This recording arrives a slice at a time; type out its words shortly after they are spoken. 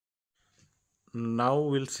Now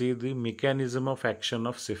we'll see the mechanism of action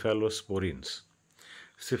of cephalosporins.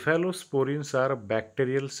 Cephalosporins are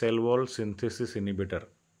bacterial cell wall synthesis inhibitor.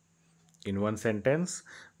 In one sentence,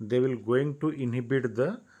 they will going to inhibit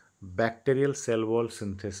the bacterial cell wall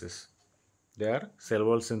synthesis. They are cell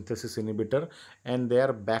wall synthesis inhibitor and they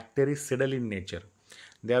are bactericidal in nature.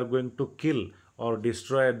 They are going to kill or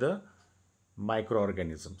destroy the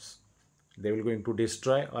microorganisms. They will going to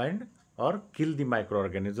destroy and or kill the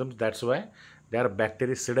microorganisms. That's why they are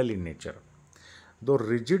bactericidal in nature. The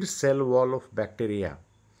rigid cell wall of bacteria,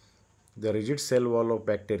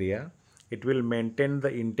 it will maintain the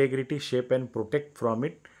integrity, shape and protect from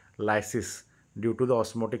it lysis due to the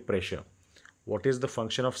osmotic pressure. What is the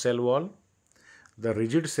function of cell wall? The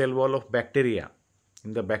rigid cell wall of bacteria.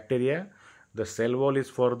 In the bacteria, the cell wall is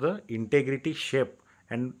for the integrity, shape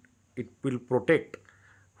and it will protect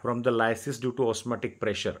from the lysis due to osmotic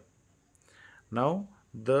pressure. Now,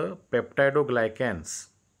 the peptidoglycans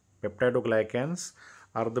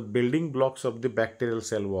are the building blocks of the bacterial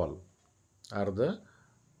cell wall, and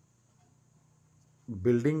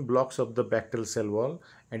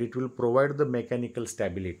it will provide the mechanical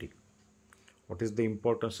stability. What is the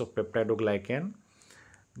importance of peptidoglycan?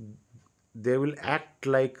 They will act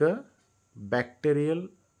like a bacterial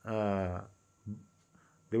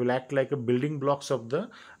building blocks of the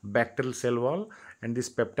bacterial cell wall, and this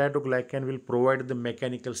peptidoglycan will provide the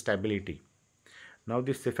mechanical stability. Now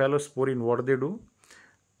the cephalosporin, what they do?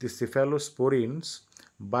 The cephalosporins,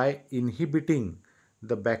 by inhibiting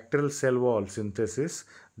the bacterial cell wall synthesis,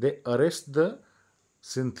 they arrest the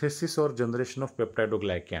synthesis or generation of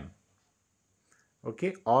peptidoglycan.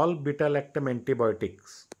 Okay, all beta-lactam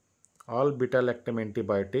antibiotics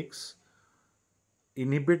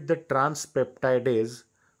inhibit the transpeptidase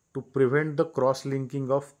to prevent the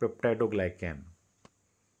cross-linking of peptidoglycan.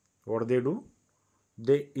 What they do?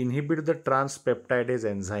 They inhibit the transpeptidase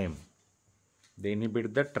enzyme.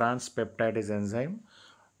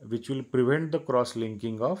 Which will prevent the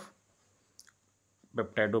cross-linking of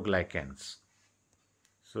peptidoglycans.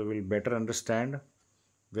 So we'll better understand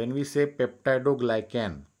when we say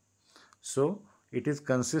peptidoglycan. So it is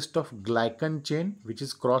consist of glycan chain which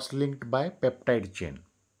is cross-linked by peptide chain.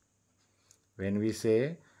 When we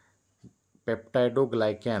say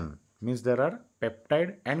peptidoglycan, means there are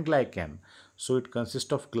peptide and glycan. So it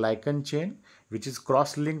consists of glycan chain which is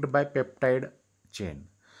cross-linked by peptide chain.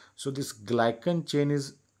 So this glycan chain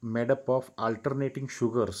is made up of alternating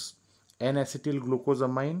sugars,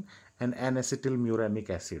 N-acetylglucosamine and N-acetylmuramic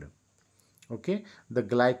acid. Okay, the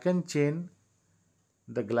glycan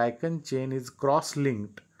chain is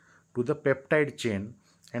cross-linked to the peptide chain,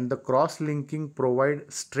 and the cross-linking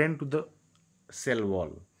provide strength to the cell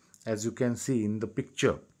wall. As you can see in the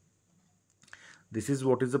picture, this is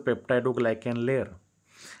what is the peptidoglycan layer,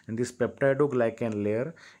 and this peptidoglycan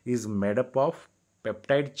layer is made up of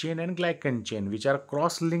peptide chain and glycan chain which are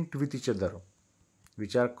cross-linked with each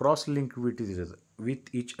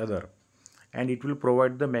other, and it will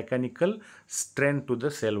provide the mechanical strength to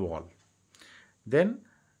the cell wall. Then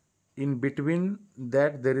in between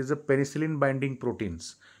that there is a penicillin binding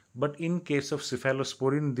proteins, but in case of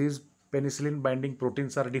cephalosporin these penicillin binding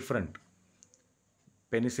proteins are different.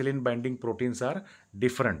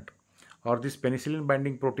 Or these penicillin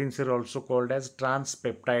binding proteins are also called as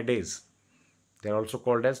transpeptidase. They are also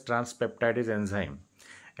called as transpeptidase enzyme,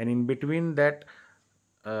 and in between that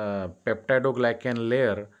peptidoglycan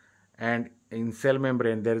layer and in cell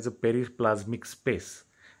membrane there is a periplasmic space,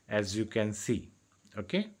 as you can see.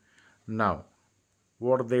 Okay, now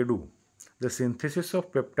what they do? The synthesis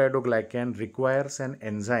of peptidoglycan requires an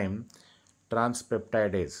enzyme,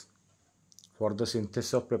 transpeptidase. For the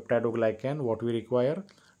synthesis of peptidoglycan, what we require?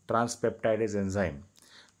 Transpeptidase enzyme.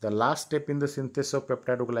 The last step in the synthesis of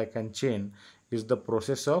peptidoglycan chain is the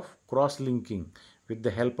process of cross-linking with the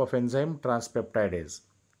help of enzyme transpeptidase.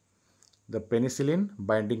 The penicillin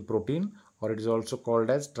binding protein, or it is also called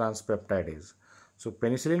as transpeptidase. So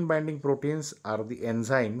penicillin binding proteins are the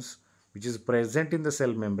enzymes which is present in the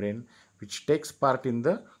cell membrane which takes part in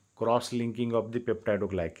the cross-linking of the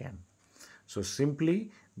peptidoglycan. So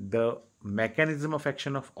simply the mechanism of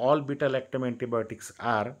action of all beta-lactam antibiotics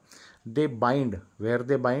are they bind. Where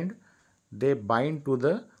they bind? They bind to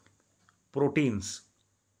the proteins.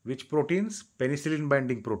 Which proteins? Penicillin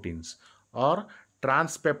binding proteins or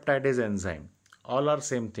transpeptidase enzyme. All are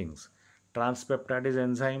same things. Transpeptidase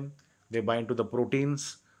enzyme, they bind to the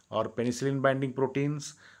proteins or penicillin binding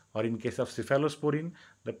proteins, or in case of cephalosporin,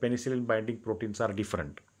 the penicillin binding proteins are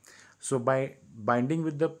different. So by binding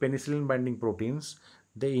with the penicillin binding proteins,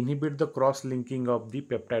 they inhibit the cross-linking of the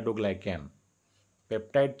peptidoglycan.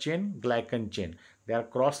 Peptide chain, glycan chain. They are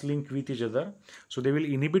cross-linked with each other. So they will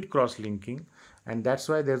inhibit cross-linking, and that's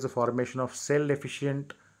why there's a formation of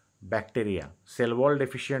cell-deficient bacteria, cell wall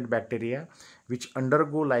deficient bacteria, which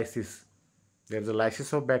undergo lysis. There's a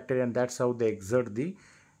lysis of bacteria, and that's how they exert the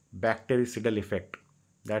bactericidal effect.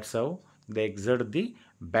 That's how they exert the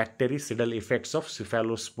bactericidal effects of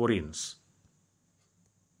cephalosporins.